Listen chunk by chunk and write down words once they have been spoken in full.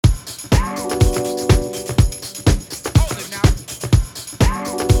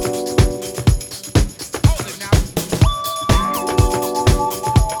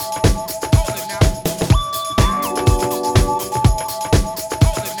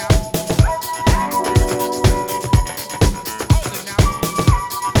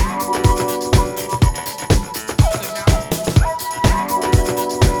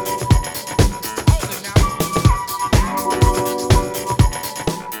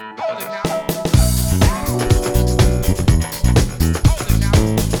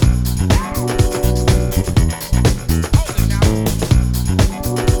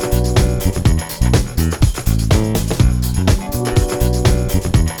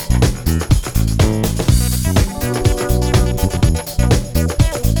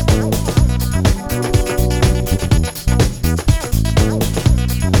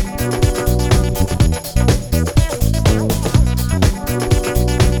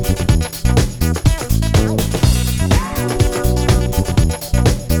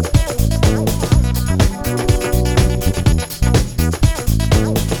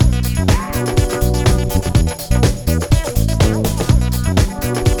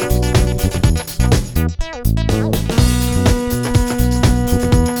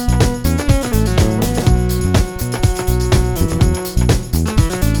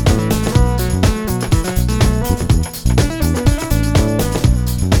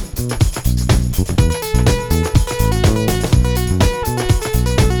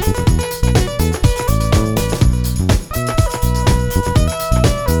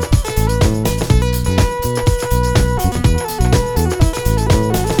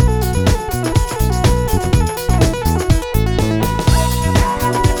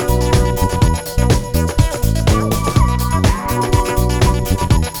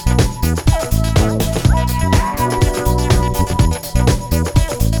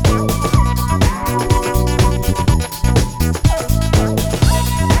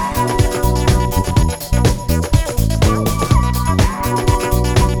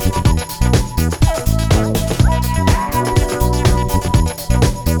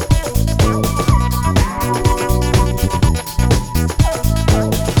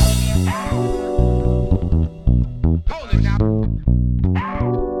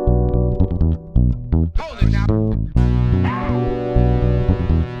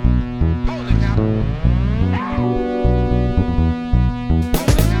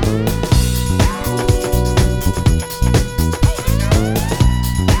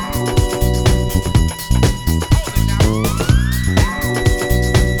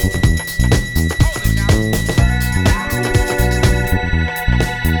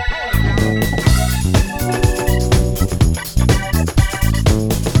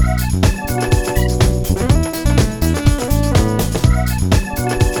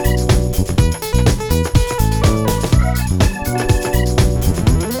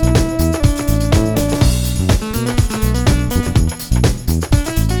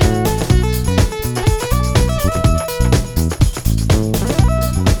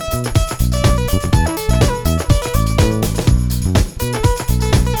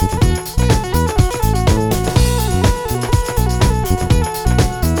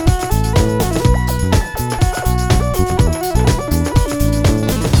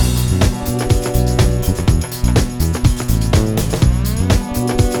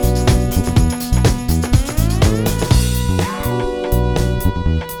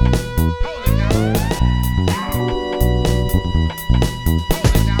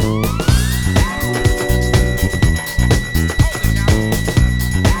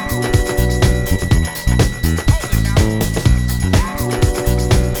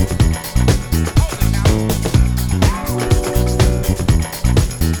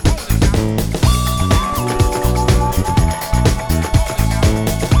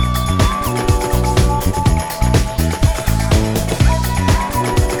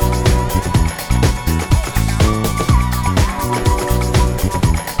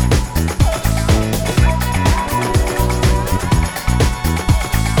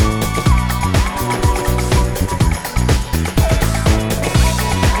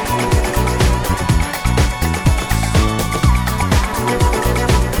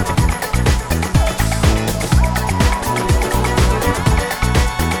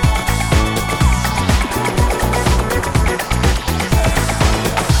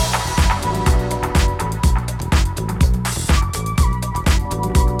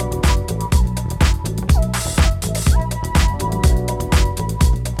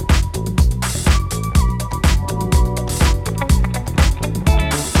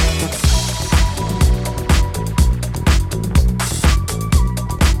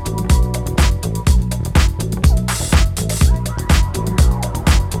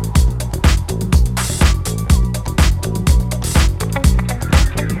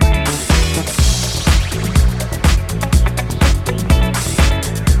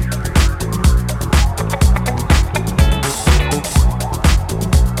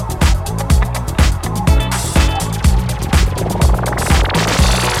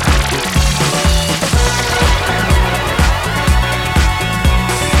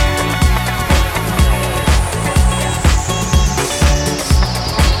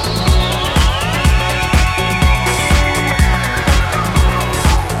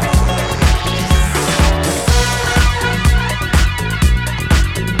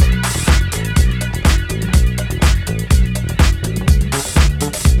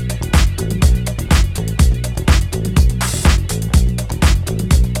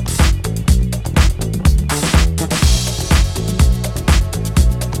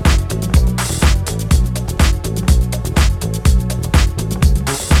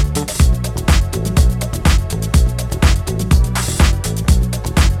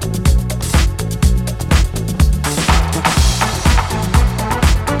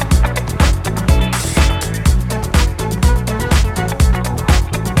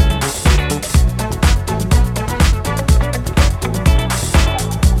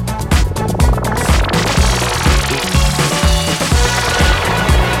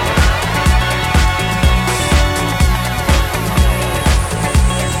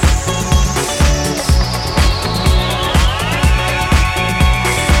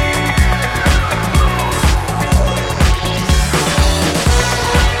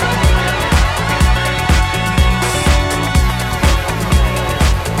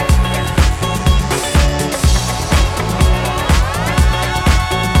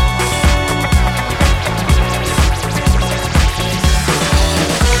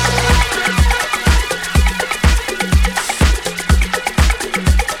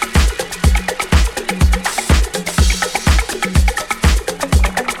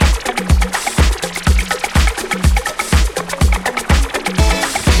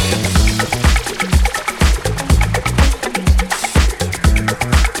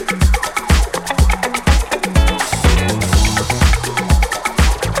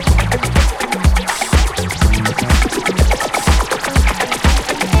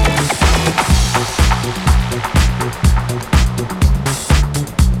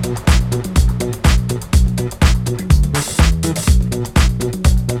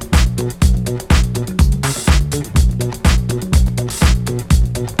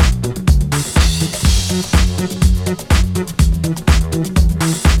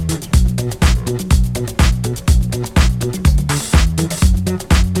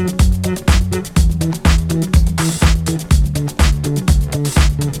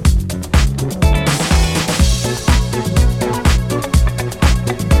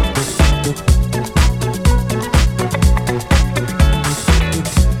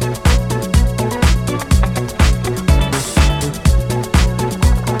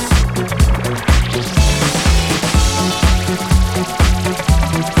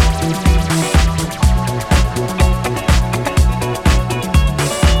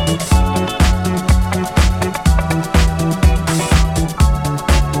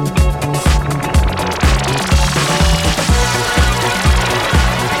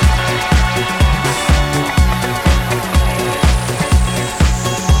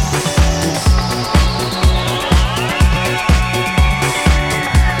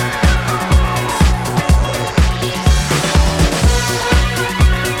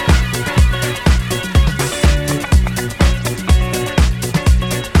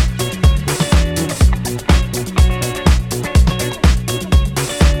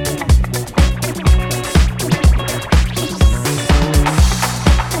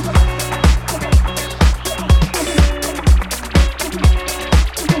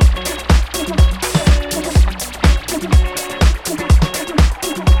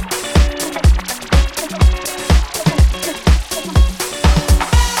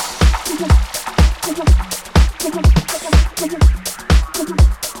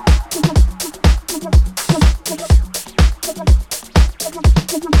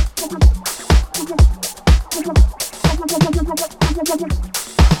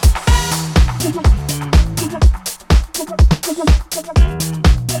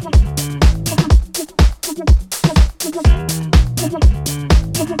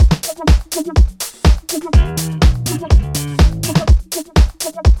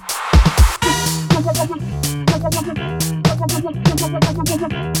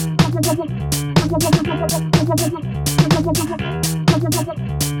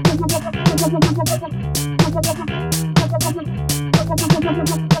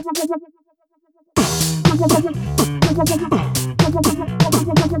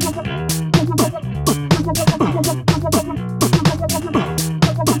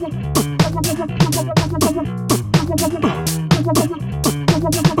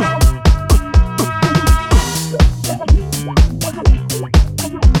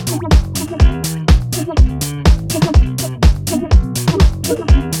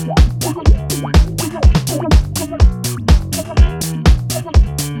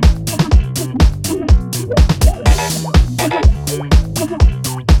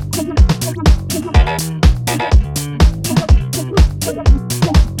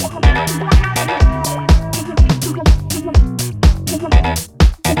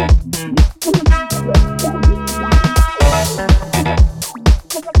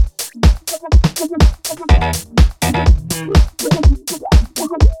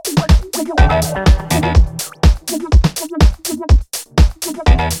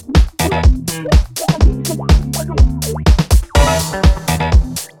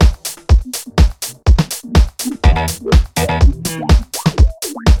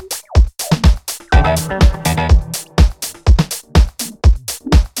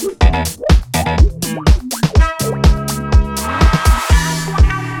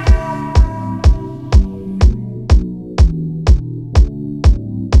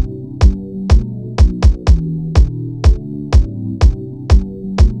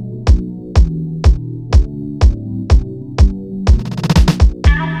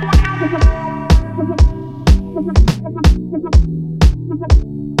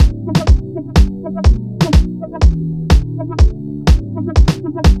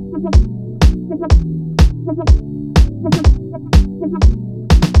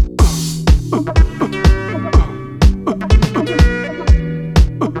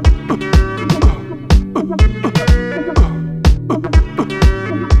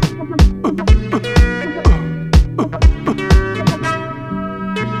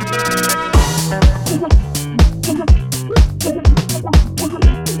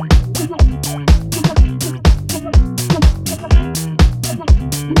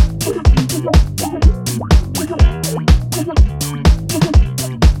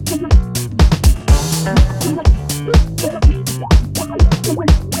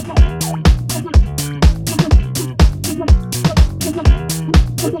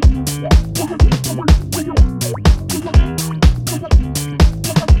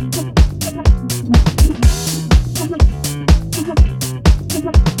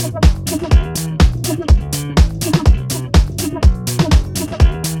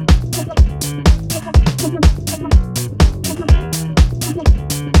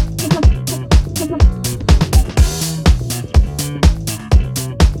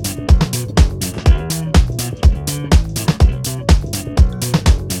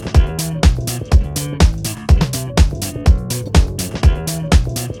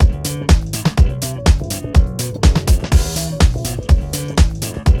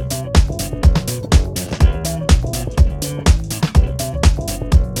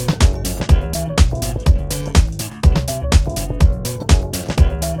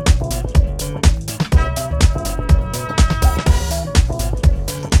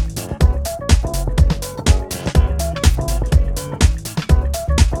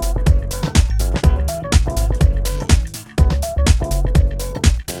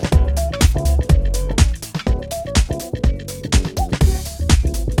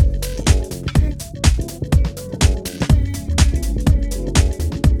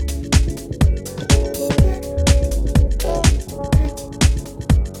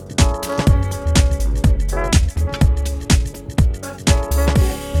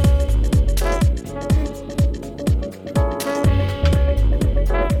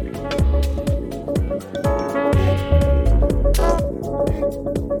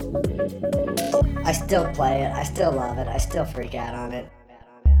I still play it. I still love it. I still freak out on it.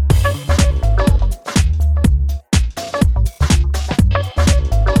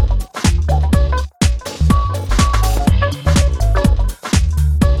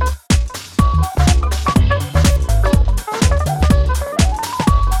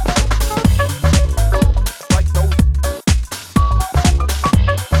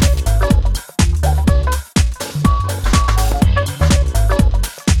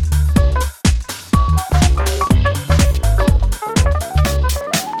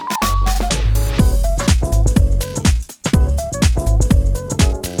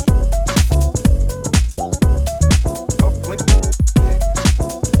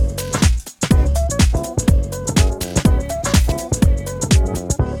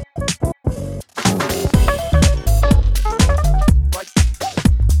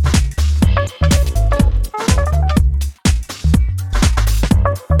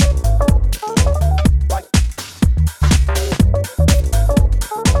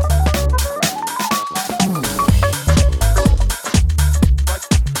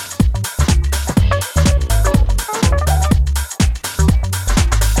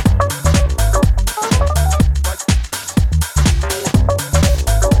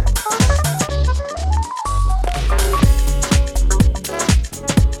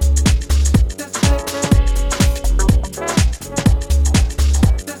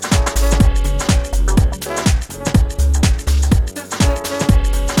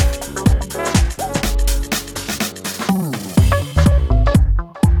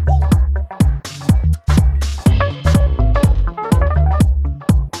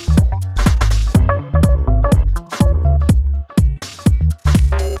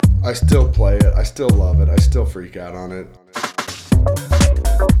 I still play it. I still love it. I still freak out on it.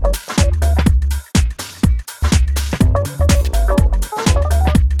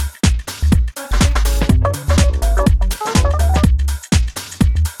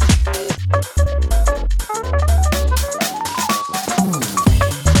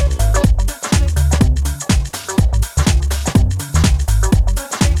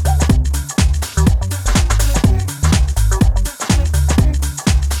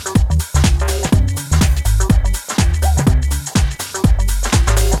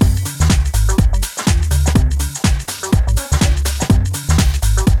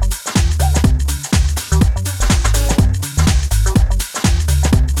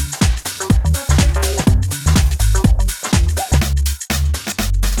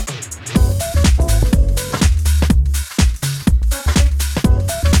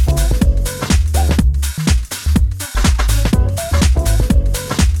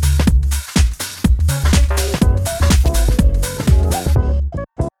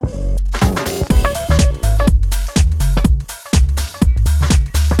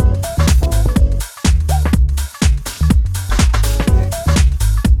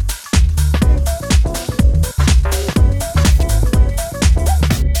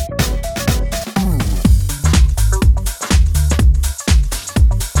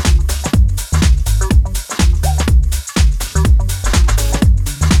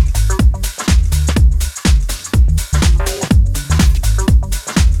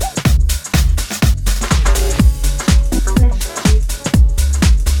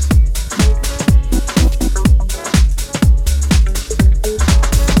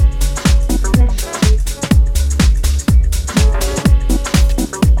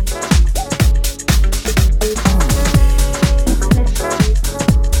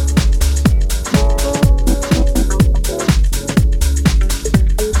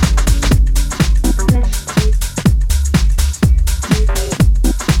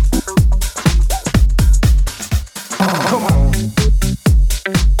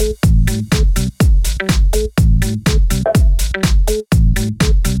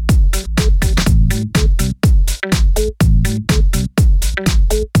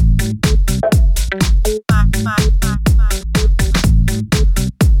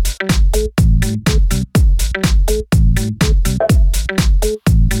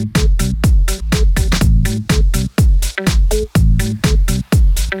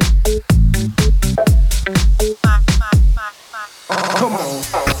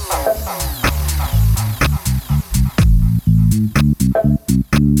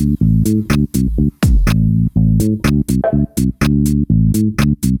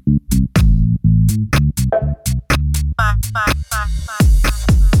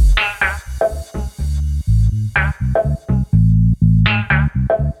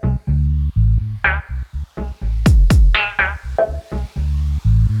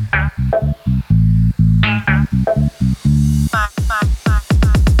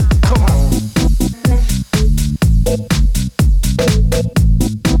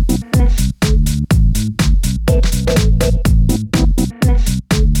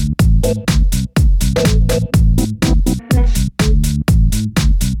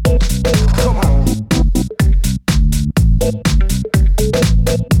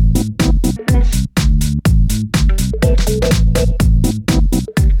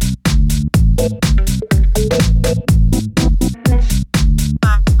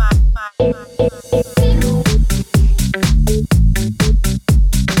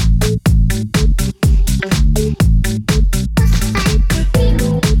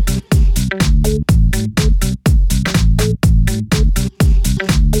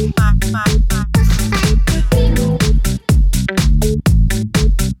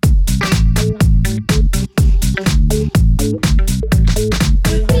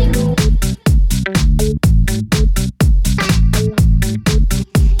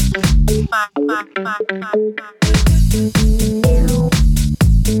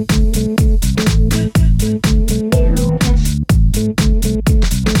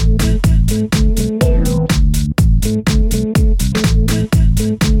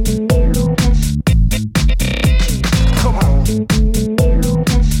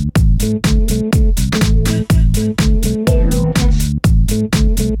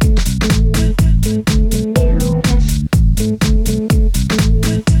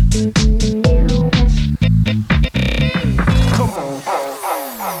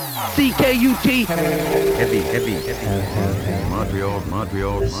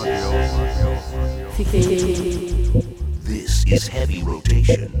 Montreal. This is Heavy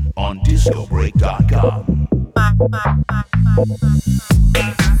Rotation on DiscoBreak.com.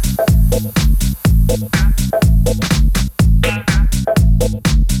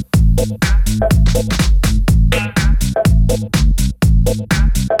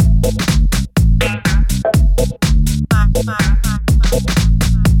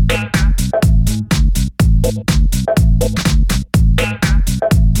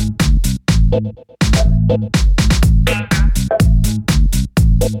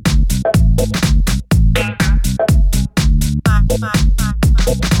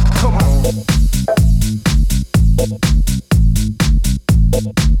 Come on.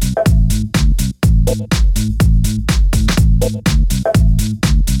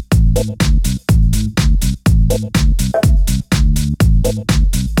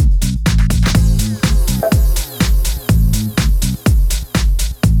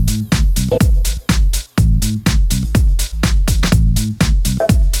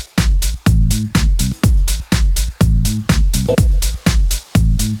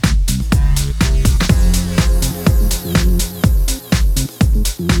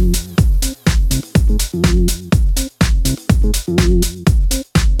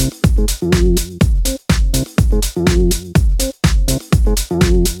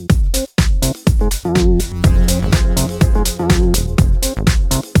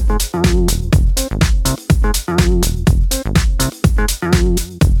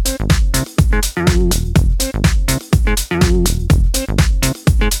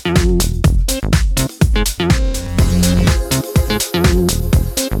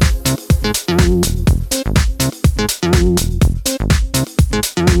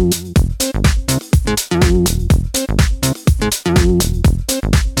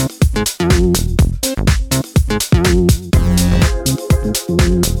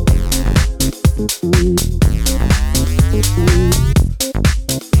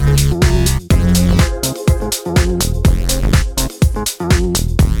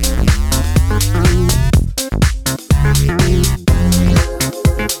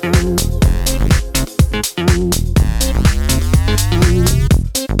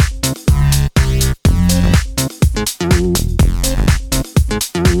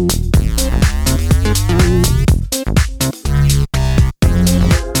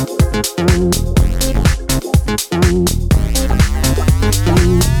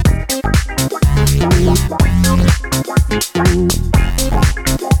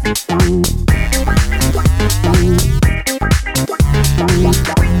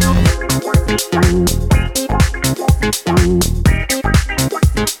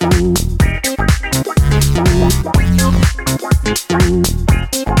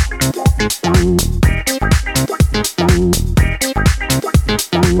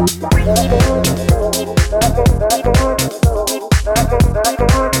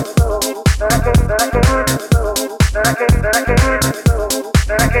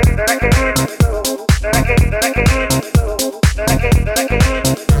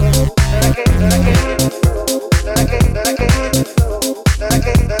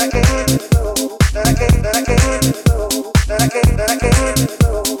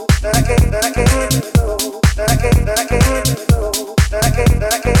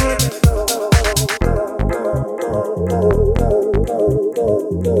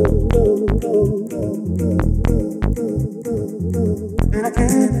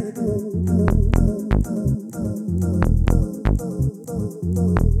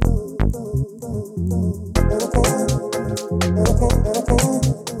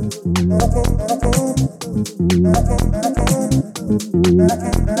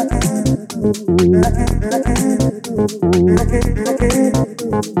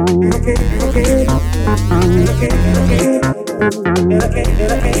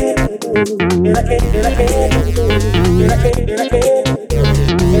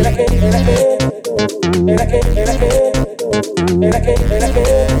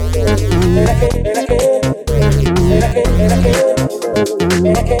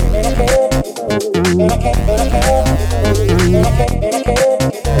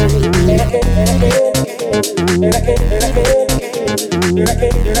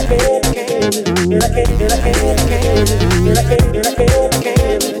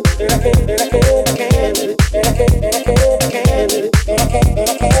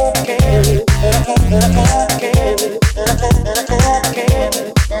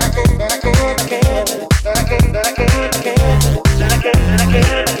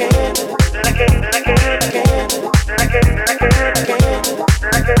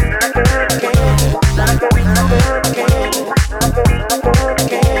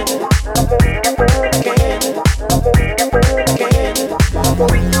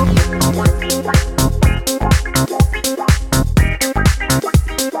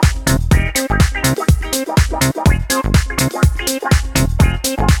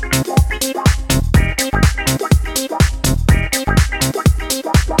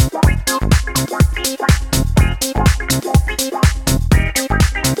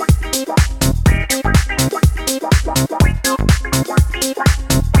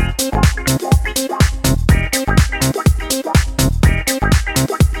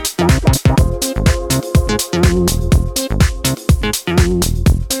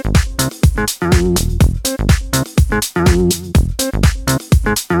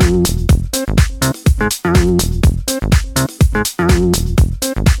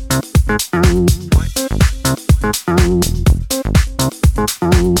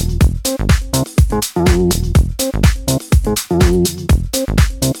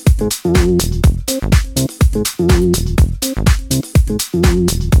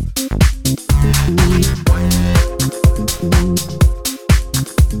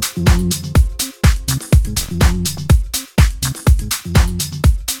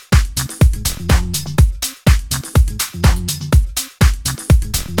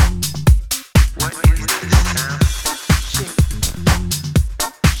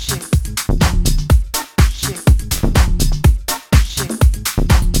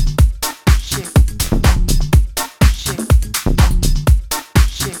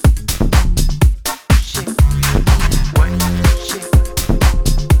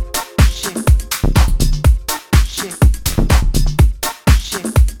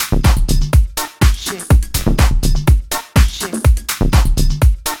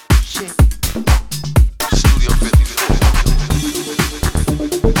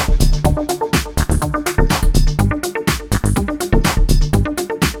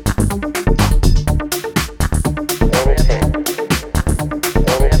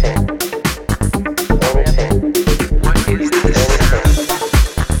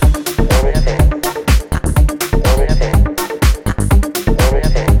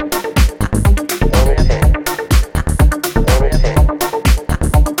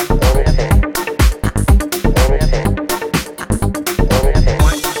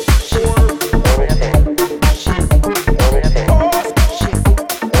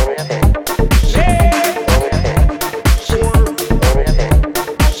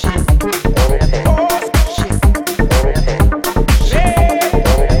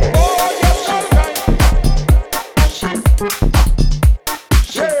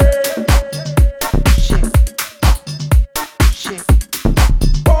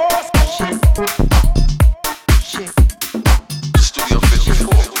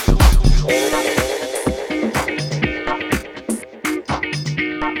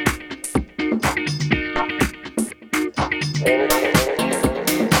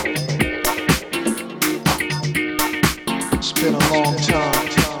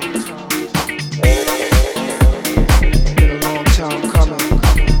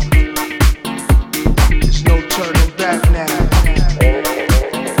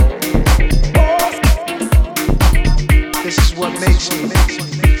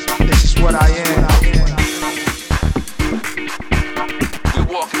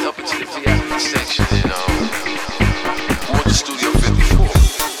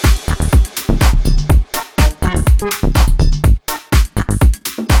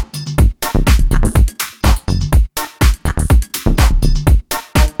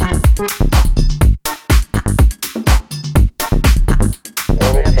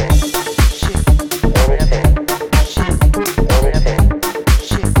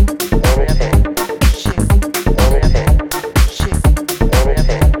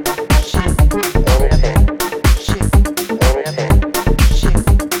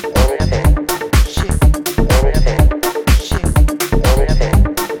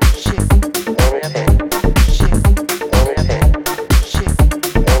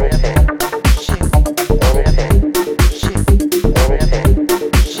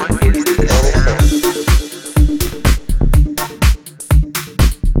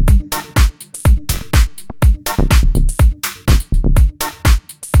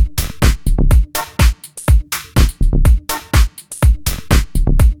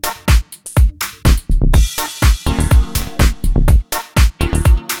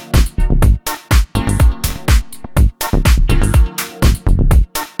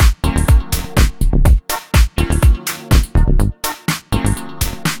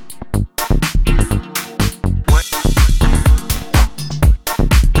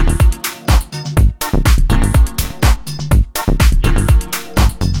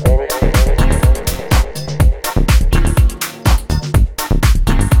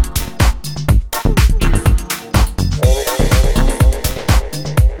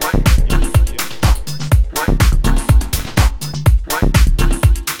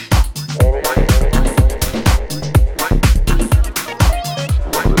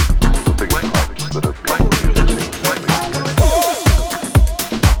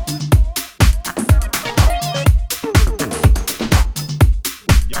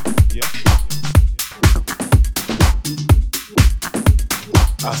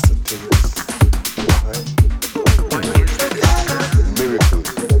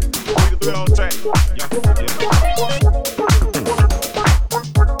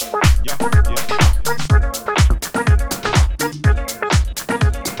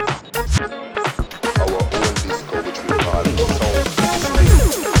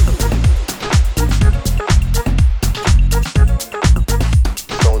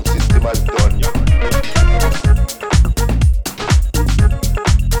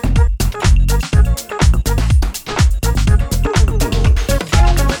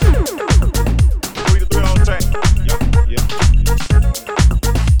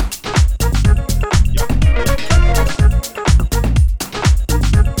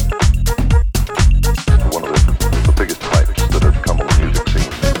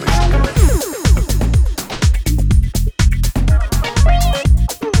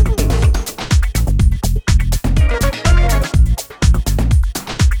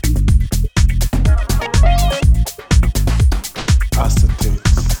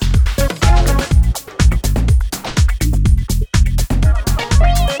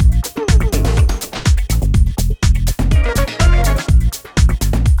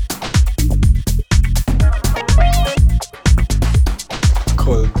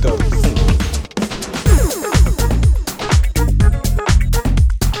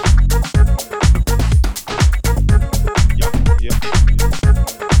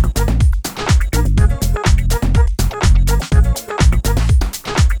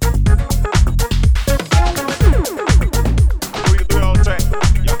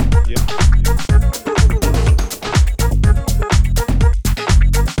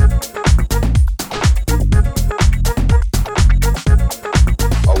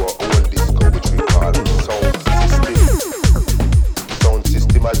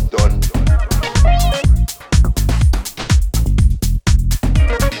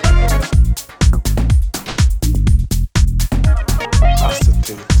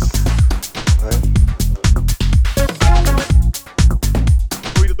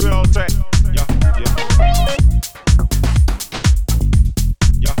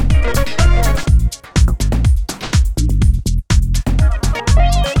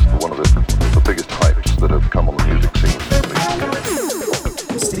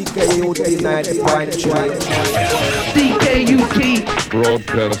 CKUT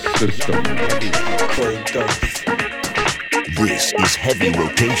Broadcast System. This is Heavy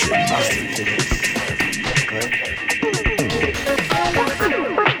Rotation.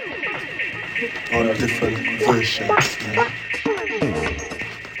 On different versions.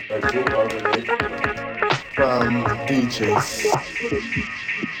 From DJs,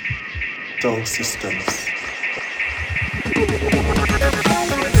 sound systems.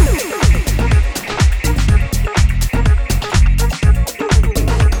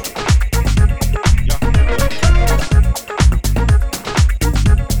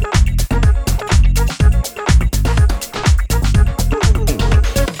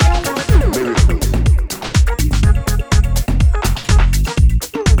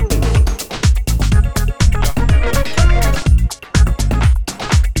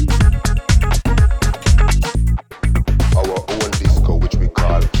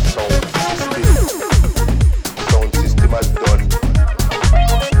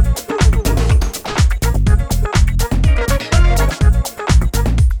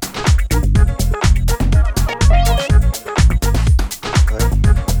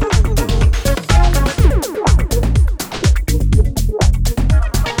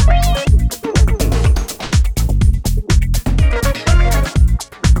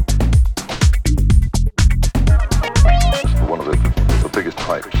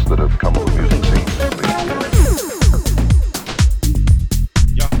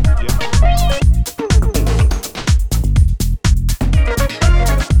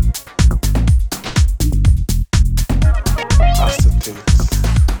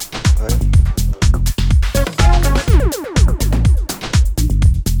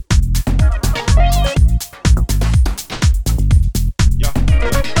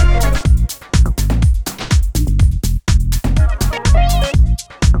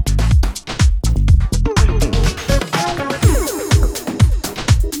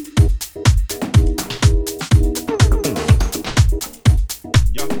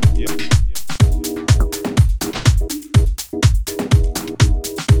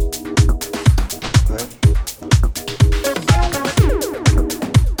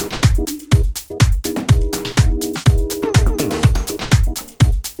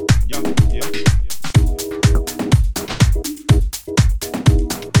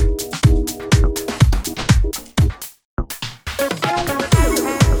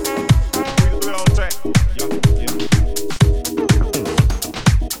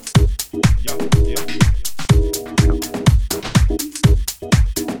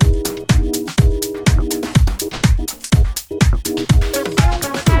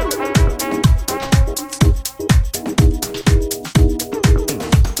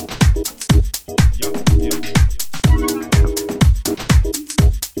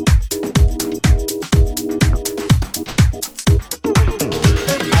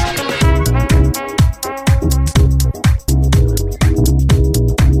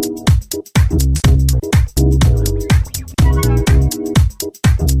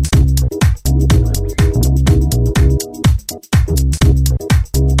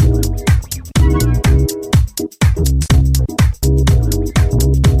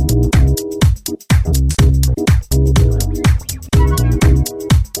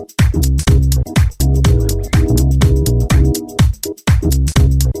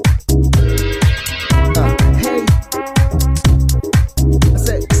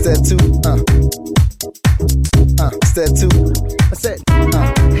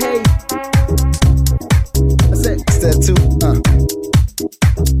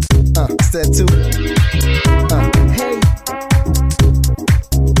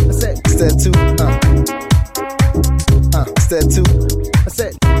 step two, step two. I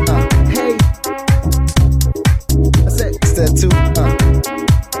said, hey. I said, step two,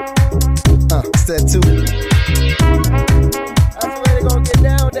 step two. That's the way they gonna get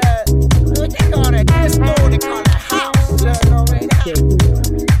down that. What they call that disco, they call that house. You know what I mean?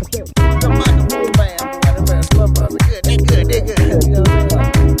 The microphone band, boy, the rest of them good. They good. You know what I'm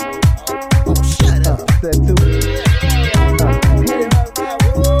saying? Oh, shut up. Step two.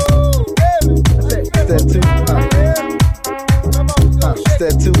 Step two.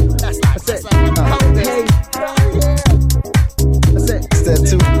 Step two. That's like cold day. Step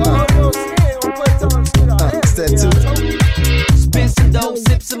two. Step two. Spin some dough,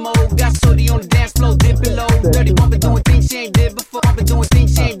 sip some more. Got shorty on the dance floor, dipping low. Dirty woman doing things she ain't did before. Been doing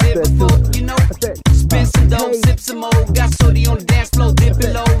things she ain't did before. You know, spin some dough, sip some more. Got shorty on the dance floor,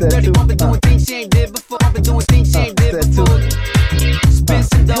 dipping low. Dirty woman doing things she ain't did before. Been doing things she ain't did before. Spin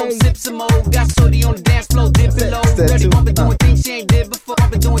some dough, sip some more. Got shorty on the dance floor, dipping low. Dirty woman doing things she ain't did before.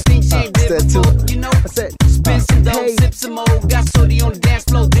 Been doing things she ain't did before. You know, spin some dough, sip some more. Got shorty on the dance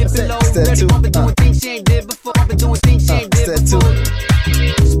floor, dipping low. Dirty woman doing things she ain't did before. Been doing things she ain't did before.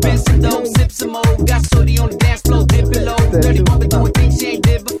 Spin some dough, sip some more. Got shorty on the dance floor, dipping low. Dirty woman doing things she ain't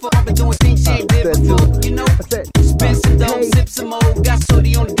did before. Been doing things she ain't did before. You know, spin some dough, sip some more. Got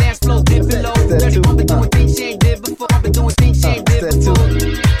shorty on the dance floor, dipping low. Dirty woman doing things she ain't did before. Been doing things she ain't did before.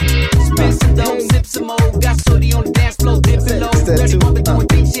 Spin some dough, sip some more. Got shorty on the dance floor, dipping low. Dirty woman doing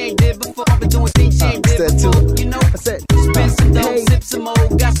things she ain't did before. Been doing things she ain't did before. You know, spin some dough, sip some more.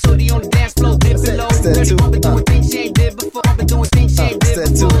 Got shorty on the dance floor, dipping low. Dirty woman doing things she ain't did before. Been doing things she ain't did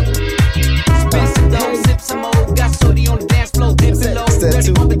before. Spin some dough, sip some more. Got shorty on the dance floor, dipping low.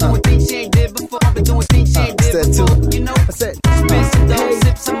 Dirty woman doing things she ain't did before. Been doing things she ain't did before. You know, spin some dough,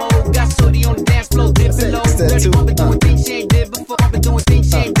 sip some more. Got shorty on the dance floor, dipping low. Dirty woman doing things she ain't did before. Been doing things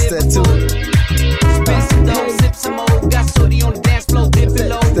she ain't did before. Spin some dough, sip some more. Got shorty on the dance floor, dipping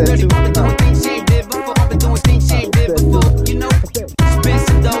low. Dirty woman doing things she ain't did before. Been doing things she ain't did before. You know, spin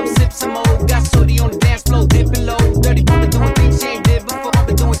some dough, sip some more. Got shorty on the dance floor, dipping low. Dirty woman doing things she ain't did before.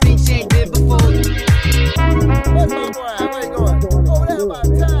 Been doing things she ain't did before. Where's my boy? Where you going? Over there by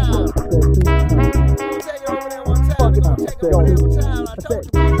town. Gonna take it over there one time. They gonna take it over there one time. I told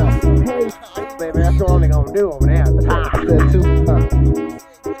you. Baby, that's what only gonna do over there. Step two.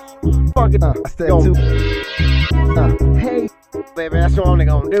 Fuck it. Step two. Hey, baby, that's what only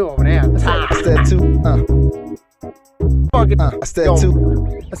gonna do over there. Step two. Fuck it. Step two.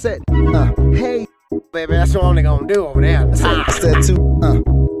 I said, Hey. baby, that's what only gonna do over there. Step two.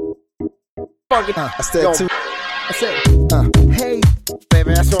 Fuck it. Step two. I said, Hey.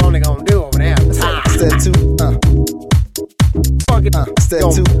 baby, that's what only gonna do over there. Step two. Fuck it. Step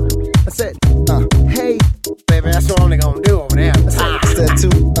two. I said, Hey. baby, that's what only gonna do over there. Step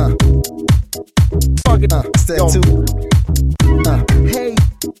two. Fuck it. Step two. Hey.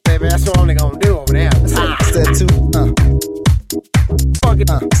 Baby, that's what only gonna do over there. Step two. Fuck it.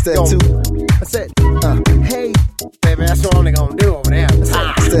 Step two. I said, Hey. baby, that's what only gonna do over there.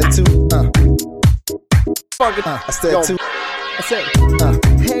 Step two. Fuck it. Step two. I said,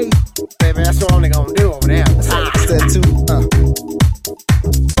 Hey. baby, that's what only gonna do over there. Step two.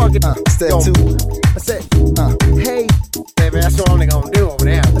 Fuck it. Step two. I said, Hey. baby, that's what only gonna do over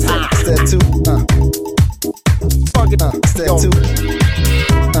there. Step two. Fuck it. Step two.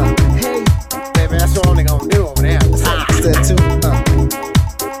 Hey. Baby, that's what only gonna do over there. Step two.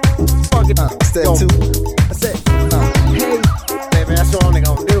 Fuck it. Step two. I said, Hey. baby, that's what only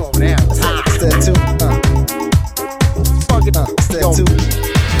gonna do over there. Step two. Fuck it. Step two.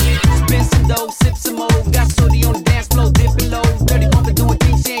 Spin some dough, sip some more. Got shorty on the dance floor, dipping low. Dirty woman doing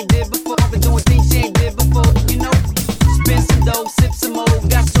things she ain't did before. Been doing things she ain't did before. You know, spin some dough, sip some more.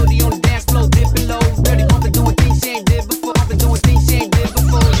 Got shorty on the dance floor, dipping low. Dirty woman doing things she ain't did before. Been doing things she ain't did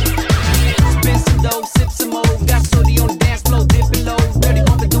before. Spin some dough, sip some more. Got shorty on the dance floor, dipping low. Dirty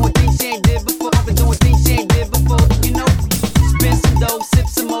woman doing things she ain't did before. Been doing things she ain't did before. You know, spin some dough, sip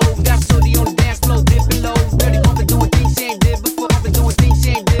some more. Got shorty on the dance floor, dipping low. Dirty woman doing things she ain't did before. Been doing things she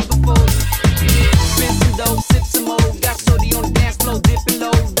ain't did before. Spin some dough, sip some more. Got shorty on the dance floor, dipping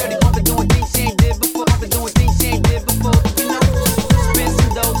low. Dirty woman doing things she ain't did before. Been doing things she ain't did before. You know, spin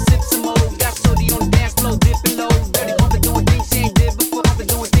some dough, sip some more. Got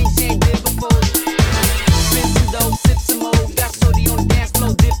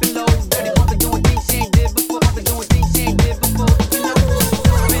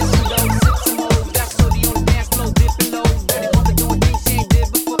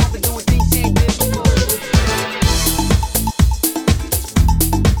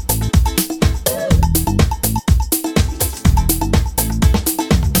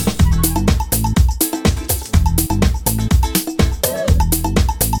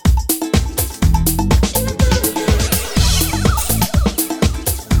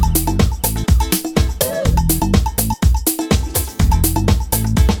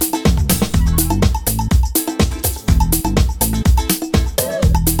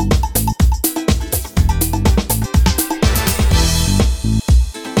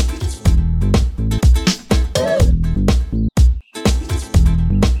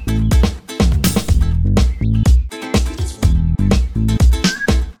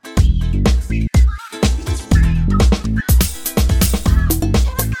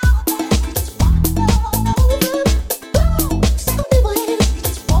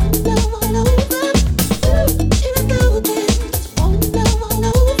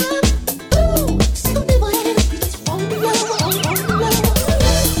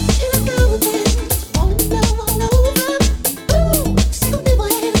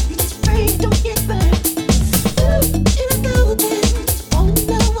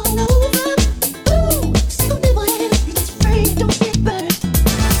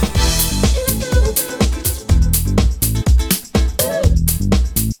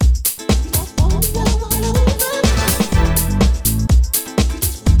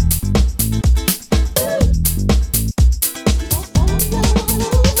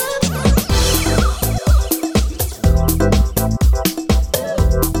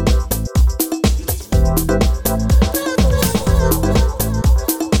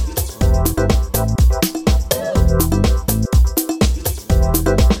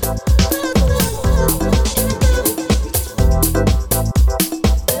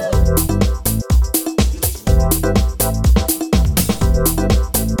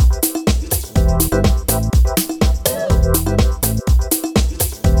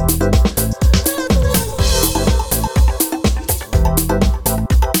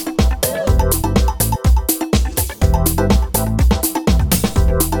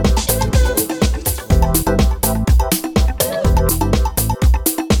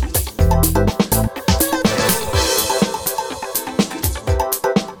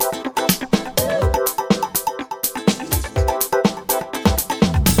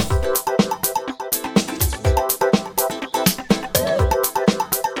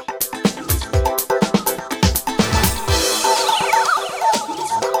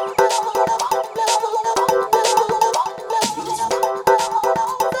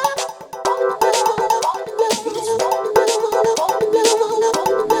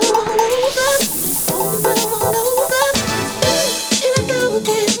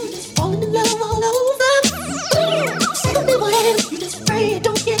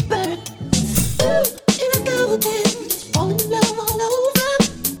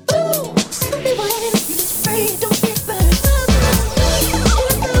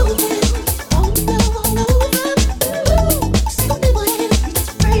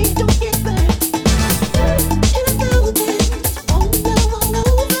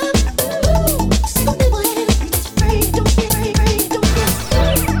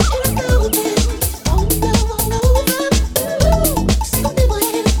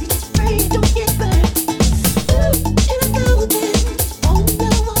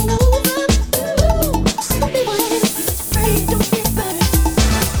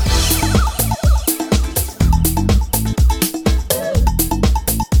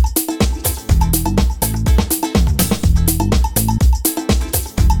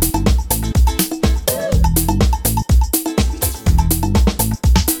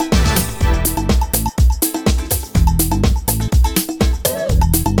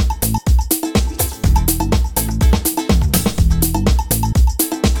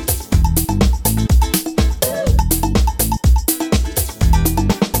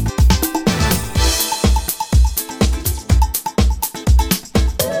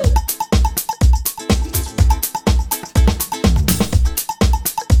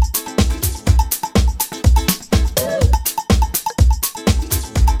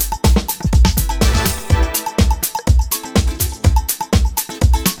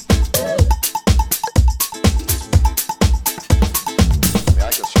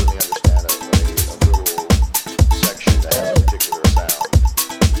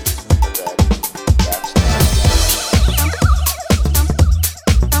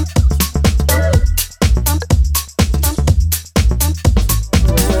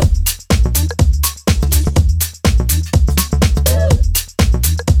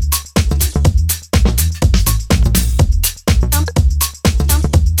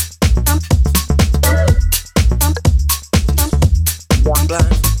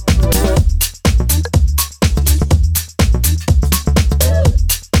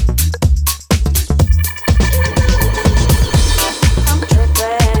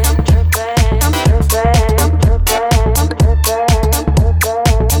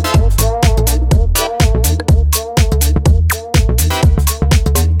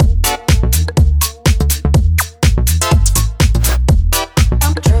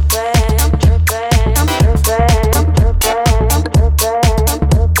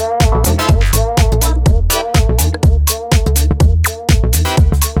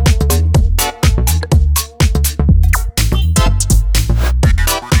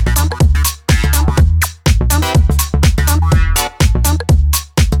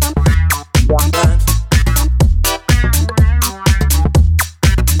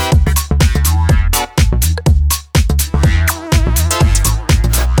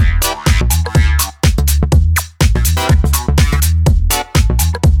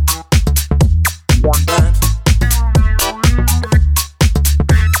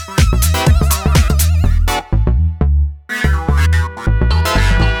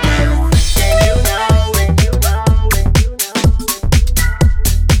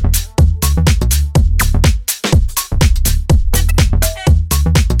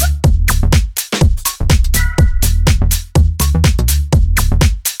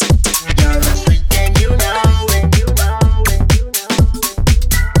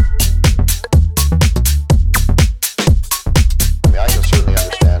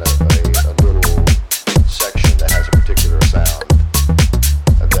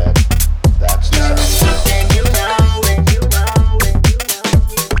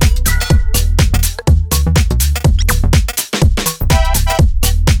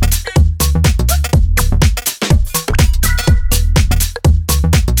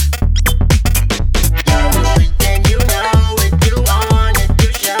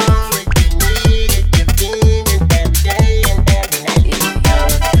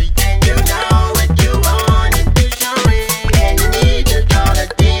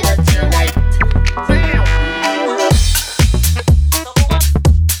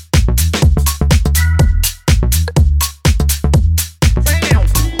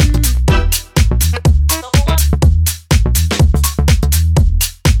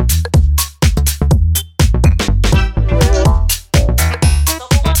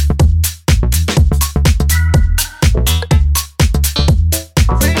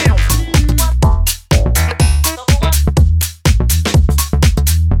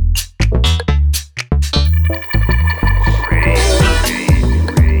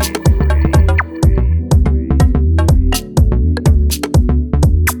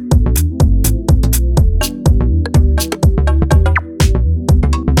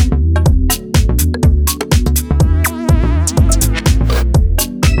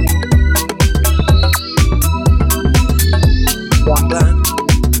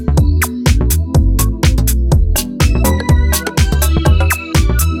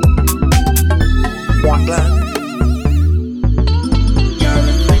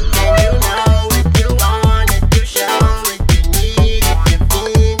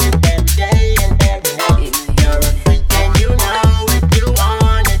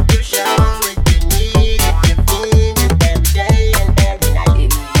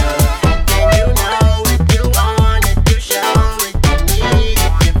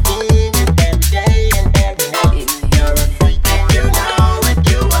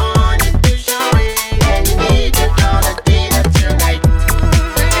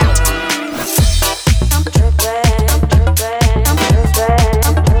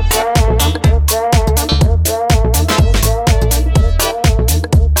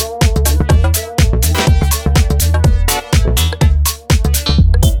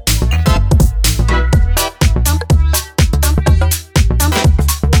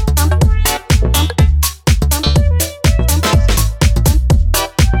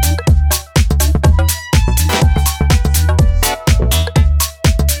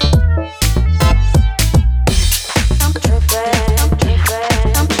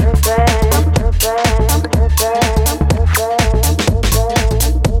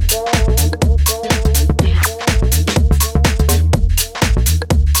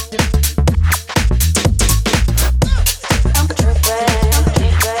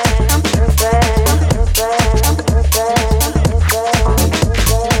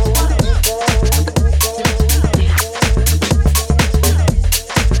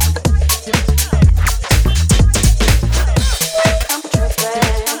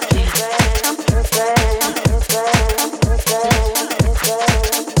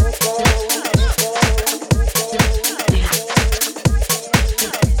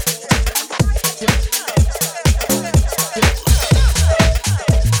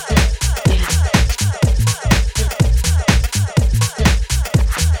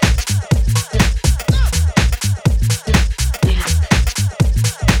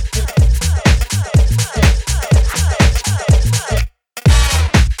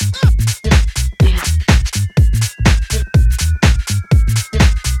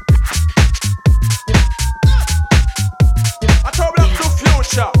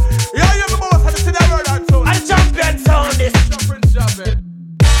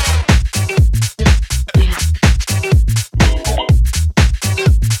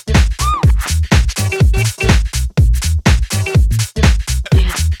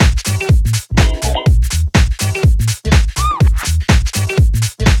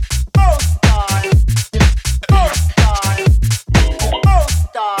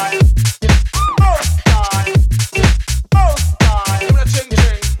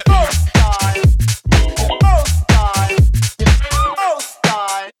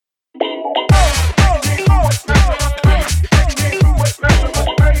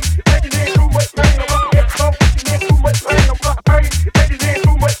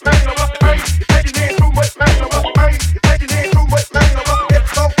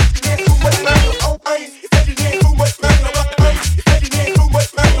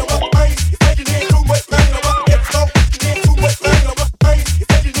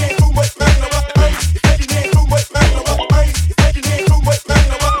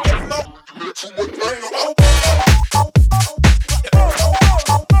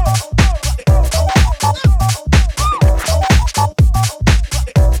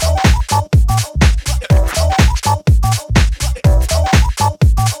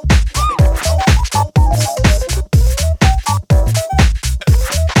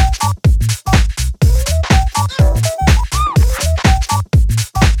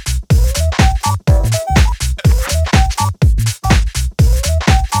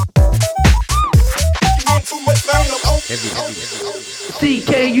CKUT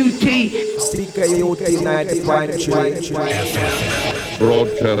 90.3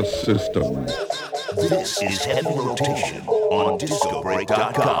 Broadcast system. This is Heavy Rotation on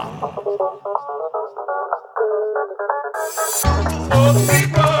DiscoBreak.com.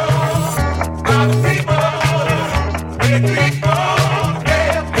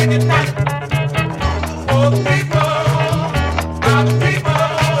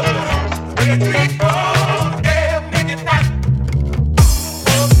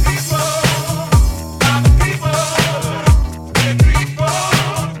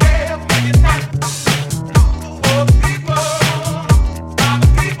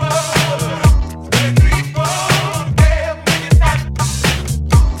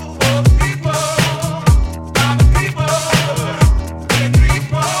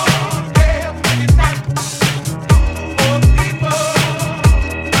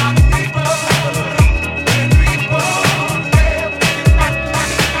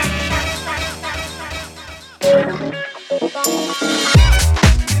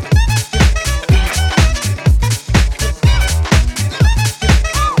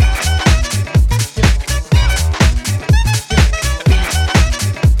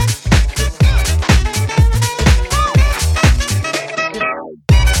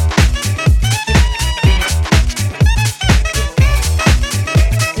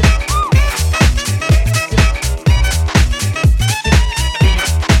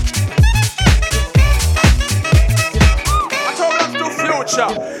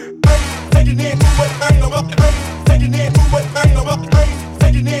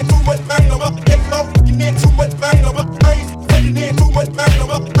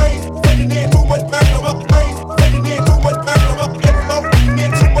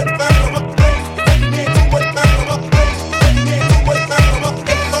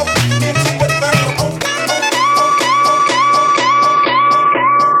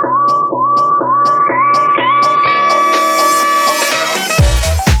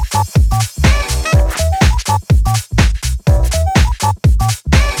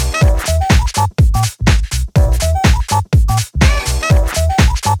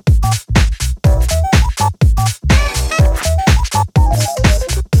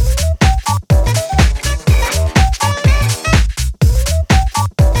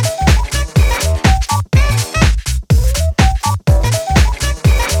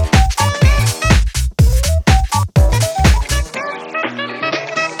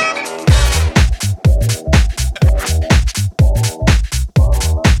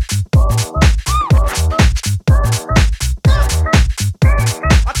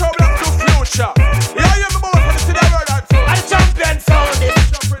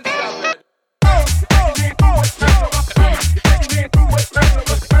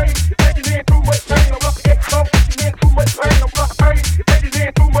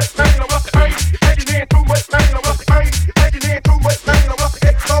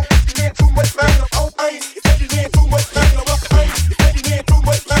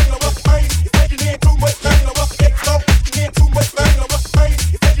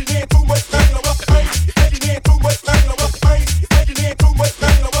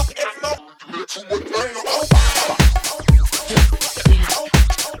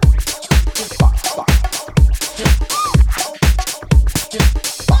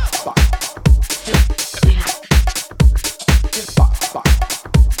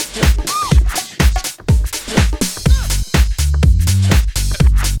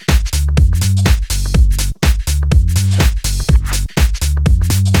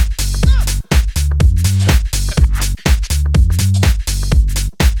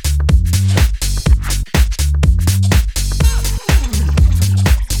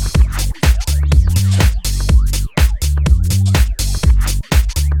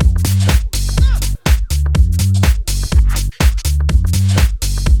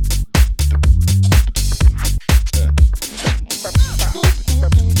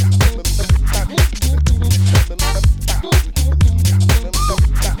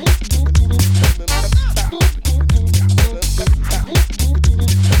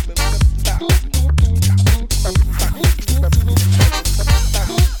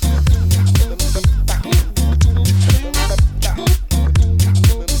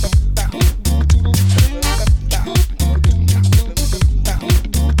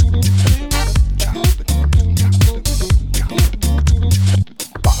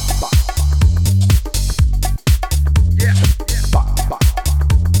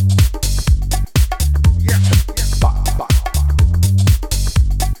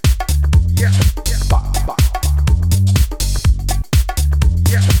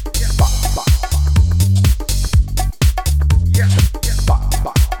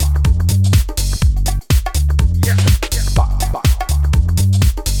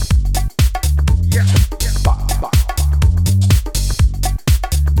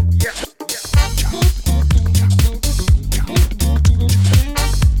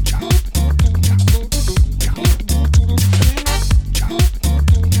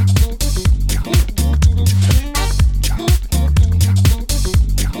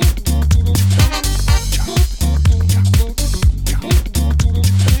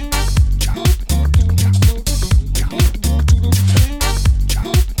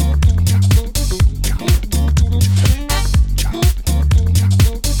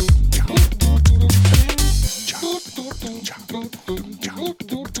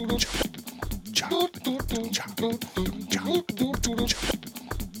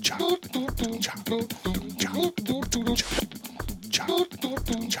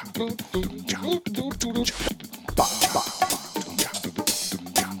 cha cha cha cha cha.